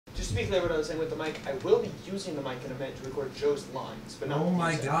to be clear what I was saying with the mic, I will be using the mic in a minute to record Joe's lines, but not the music. Oh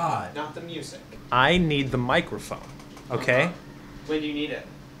my god. Not the music. I need the microphone, okay? When do you need it?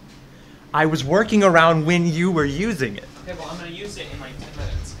 I was working around when you were using it. Okay, well, I'm going to use it in like 10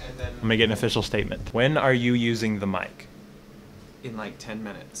 minutes, and then... Let me get an official statement. When are you using the mic? In like 10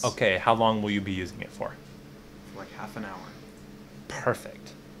 minutes. Okay, how long will you be using it for? For like half an hour.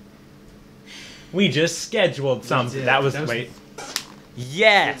 Perfect. We just scheduled something. That was wait.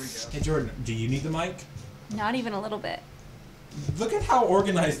 Yes! Hey Jordan, do you need the mic? Not even a little bit. Look at how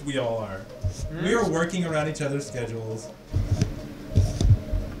organized we all are. We are working around each other's schedules.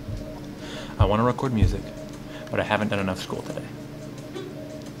 I want to record music, but I haven't done enough school today.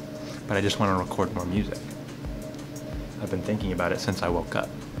 But I just want to record more music. I've been thinking about it since I woke up.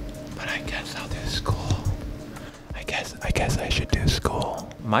 But I guess I'll do school. I guess I should do school.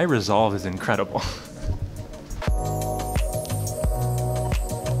 My resolve is incredible.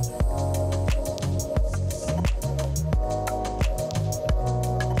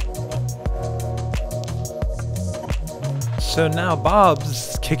 So now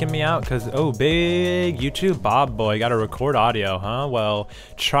Bob's kicking me out because, oh, big YouTube Bob boy, gotta record audio, huh? Well,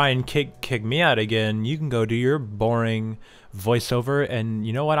 try and kick me out again. You can go do your boring voiceover, and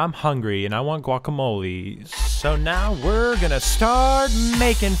you know what? I'm hungry and I want guacamole. So now we're gonna start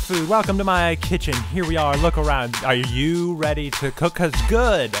making food. Welcome to my kitchen. Here we are. Look around. Are you ready to cook? Cause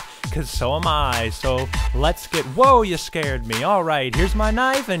good. Cause so am I. So let's get. Whoa, you scared me. All right, here's my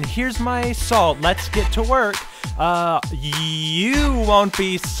knife and here's my salt. Let's get to work. You won't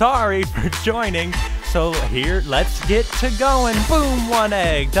be sorry for joining. So here, let's get to going. Boom, one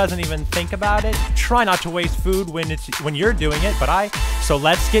egg. Doesn't even think about it. Try not to waste food when you're doing it, so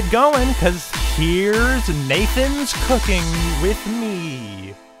let's get going, cause here's Nathan's cooking with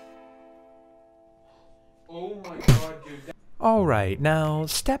me. Oh my god, dude. Alright, now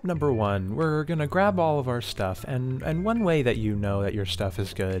step number 1, we're gonna grab all of our stuff, and one way that you know that your stuff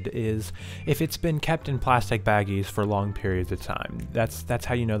is good is if it's been kept in plastic baggies for long periods of time. That's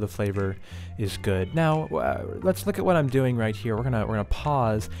how you know the flavor is good. Now let's look at what I'm doing right here. We're gonna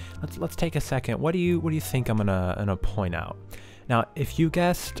pause. Let's take a second. What do you think I'm gonna point out? Now, if you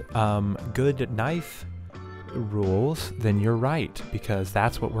guessed good knife rules, then you're right, because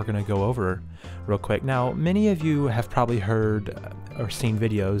that's what we're gonna go over real quick. Now, many of you have probably heard or seen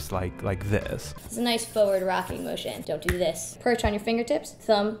videos like this. It's a nice forward rocking motion. Don't do this. Perch on your fingertips,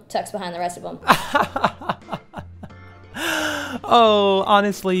 thumb tucks behind the rest of them. Oh,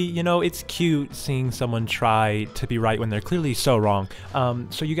 honestly, you know, it's cute seeing someone try to be right when they're clearly so wrong.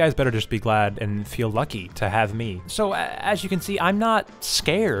 So you guys better just be glad and feel lucky to have me. So as you can see, I'm not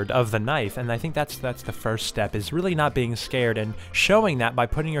scared of the knife, and I think that's the first step, is really not being scared and showing that by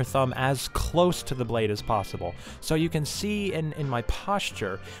putting your thumb as close to the blade as possible. So you can see in my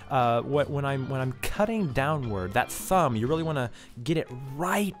posture, when I'm cutting downward, that thumb, you really want to get it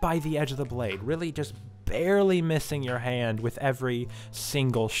right by the edge of the blade, really just barely missing your hand with every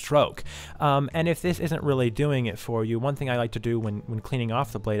single stroke. And if this isn't really doing it for you, one thing I like to do when cleaning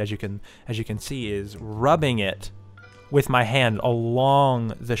off the blade, as you can see, is rubbing it with my hand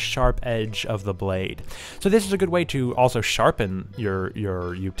along the sharp edge of the blade. So this is a good way to also sharpen your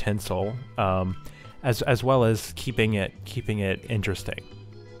utensil, as well as keeping it interesting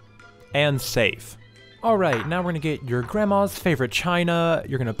and safe. Alright, now we're going to get your grandma's favorite china,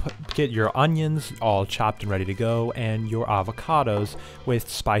 you're going to get your onions all chopped and ready to go, and your avocados with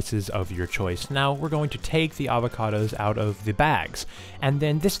spices of your choice. Now we're going to take the avocados out of the bags, and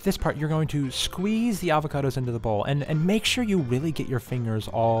then this part you're going to squeeze the avocados into the bowl, and make sure you really get your fingers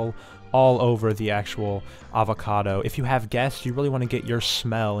all over the actual avocado. If you have guests, you really want to get your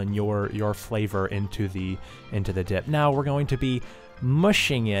smell and your flavor into the dip. Now we're going to be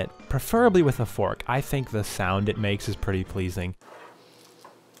mushing it, preferably with a fork. I think the sound it makes is pretty pleasing.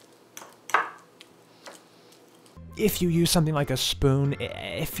 If you use something like a spoon,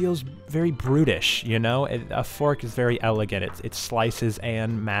 it feels very brutish, you know? A fork is very elegant. It slices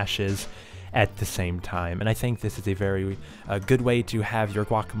and mashes at the same time. And I think this is a very good way to have your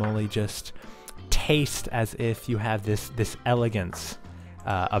guacamole just taste as if you have this elegance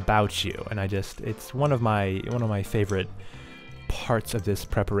about you. And it's one of my favorite parts of this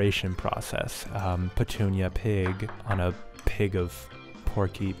preparation process. Petunia pig on a pig of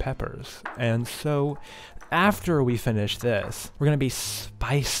porky peppers. And so after we finish this, we're going to be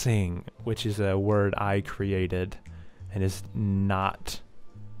spicing, which is a word I created and is not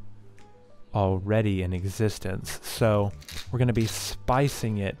already in existence. So we're going to be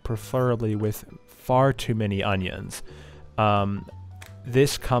spicing it, preferably with far too many onions.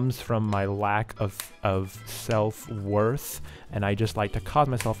 This comes from my lack of self-worth, and I just like to cause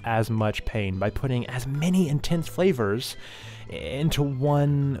myself as much pain by putting as many intense flavors into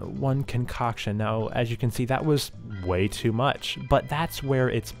one concoction. Now, as you can see, that was way too much, but that's where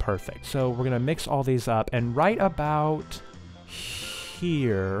it's perfect. So we're gonna mix all these up, and right about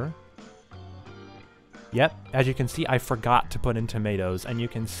here, yep, as you can see, I forgot to put in tomatoes, and you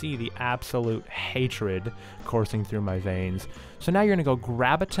can see the absolute hatred coursing through my veins. So now you're gonna go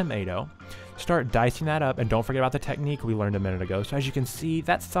grab a tomato, start dicing that up, and don't forget about the technique we learned a minute ago. So as you can see,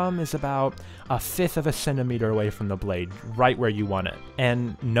 that thumb is about 1/5 of a centimeter away from the blade, right where you want it.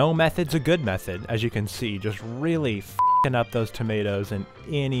 And no method's a good method, as you can see, just really f***ing up those tomatoes in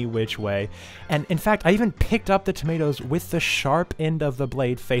any which way. And in fact, I even picked up the tomatoes with the sharp end of the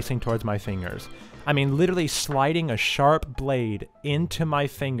blade facing towards my fingers. I mean, literally sliding a sharp blade into my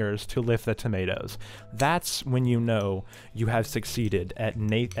fingers to lift the tomatoes. That's when you know you have succeeded at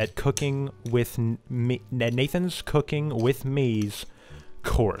cooking with me, Nathan's Cooking with Me's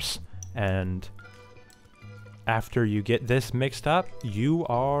course. And after you get this mixed up, you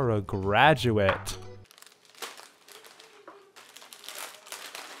are a graduate.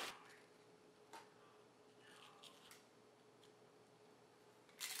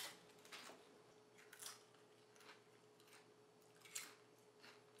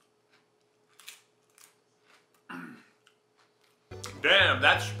 Damn,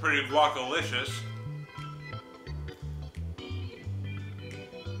 that's pretty guacalicious.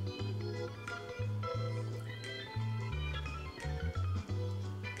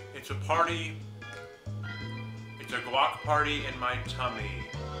 It's a party. It's a guac party in my tummy.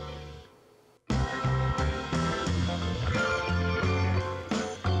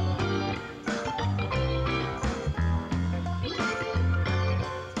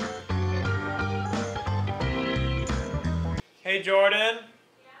 Hey Jordan?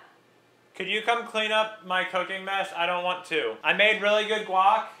 Yeah? Could you come clean up my cooking mess? I don't want to. I made really good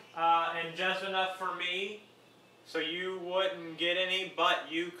guac, and just enough for me, so you wouldn't get any, but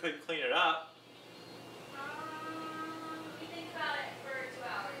you could clean it up. We think about it for 2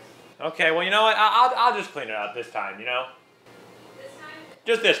 hours. Okay, well you know what? I'll just clean it up this time, you know? This time?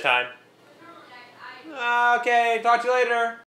 Just this time. Normally Okay, talk to you later.